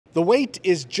The wait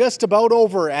is just about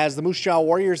over as the Moose Jaw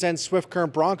Warriors and Swift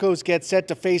Current Broncos get set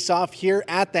to face off here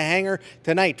at the Hangar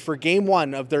tonight for Game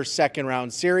 1 of their second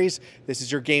round series. This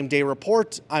is your Game Day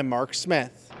Report. I'm Marc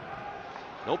Smith.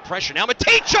 No pressure now.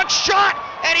 Matejchuk's shot,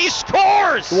 and he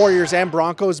scores! The Warriors and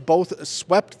Broncos both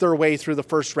swept their way through the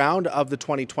first round of the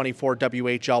 2024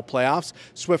 WHL playoffs.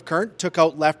 Swift Current took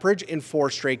out Lethbridge in 4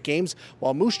 straight games,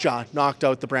 while Moose Jaw knocked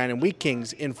out the Brandon Wheat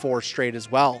Kings in 4 straight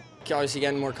as well. Obviously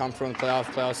getting more comfortable in the playoffs.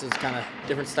 Playoffs is kind of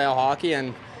different style hockey, and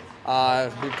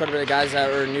we put a bit of guys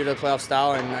that were new to the playoff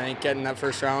style, and I think getting that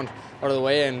first round out of the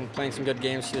way and playing some good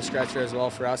games through the stretch here as well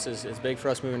for us is big for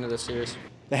us moving into this series.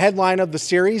 The headline of the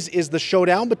series is the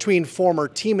showdown between former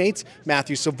teammates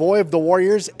Matthew Savoy of the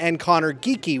Warriors and Connor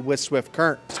Geekie with Swift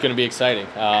Current. It's going to be exciting.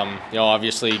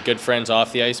 Obviously good friends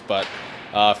off the ice, but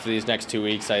for these next 2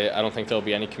 weeks, I don't think there'll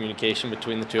be any communication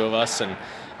between the two of us, and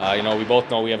we both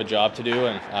know we have a job to do,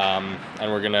 and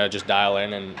we're going to just dial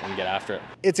in and get after it.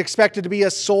 It's expected to be a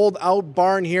sold-out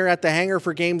barn here at the Hangar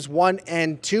for Games 1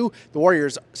 and 2. The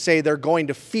Warriors say they're going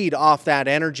to feed off that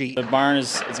energy. The barn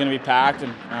is going to be packed,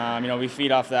 and we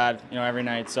feed off that every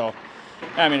night. So,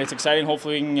 it's exciting.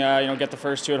 Hopefully, we can get the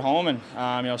first 2 at home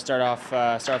and start off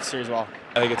the series well.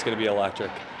 I think it's going to be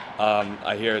electric.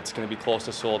 I hear it's going to be close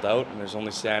to sold out, and there's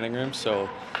only standing room, so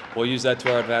we'll use that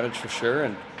to our advantage for sure,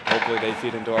 and hopefully they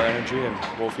feed into our energy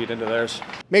and we'll feed into theirs.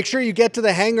 Make sure you get to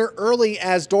the Hangar early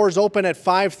as doors open at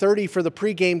 5:30 for the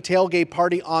pregame tailgate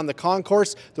party on the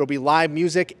concourse. There'll be live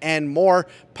music and more.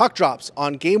 Puck drops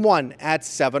on Game 1 at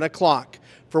 7 o'clock.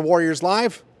 For Warriors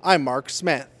Live, I'm Marc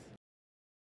Smith.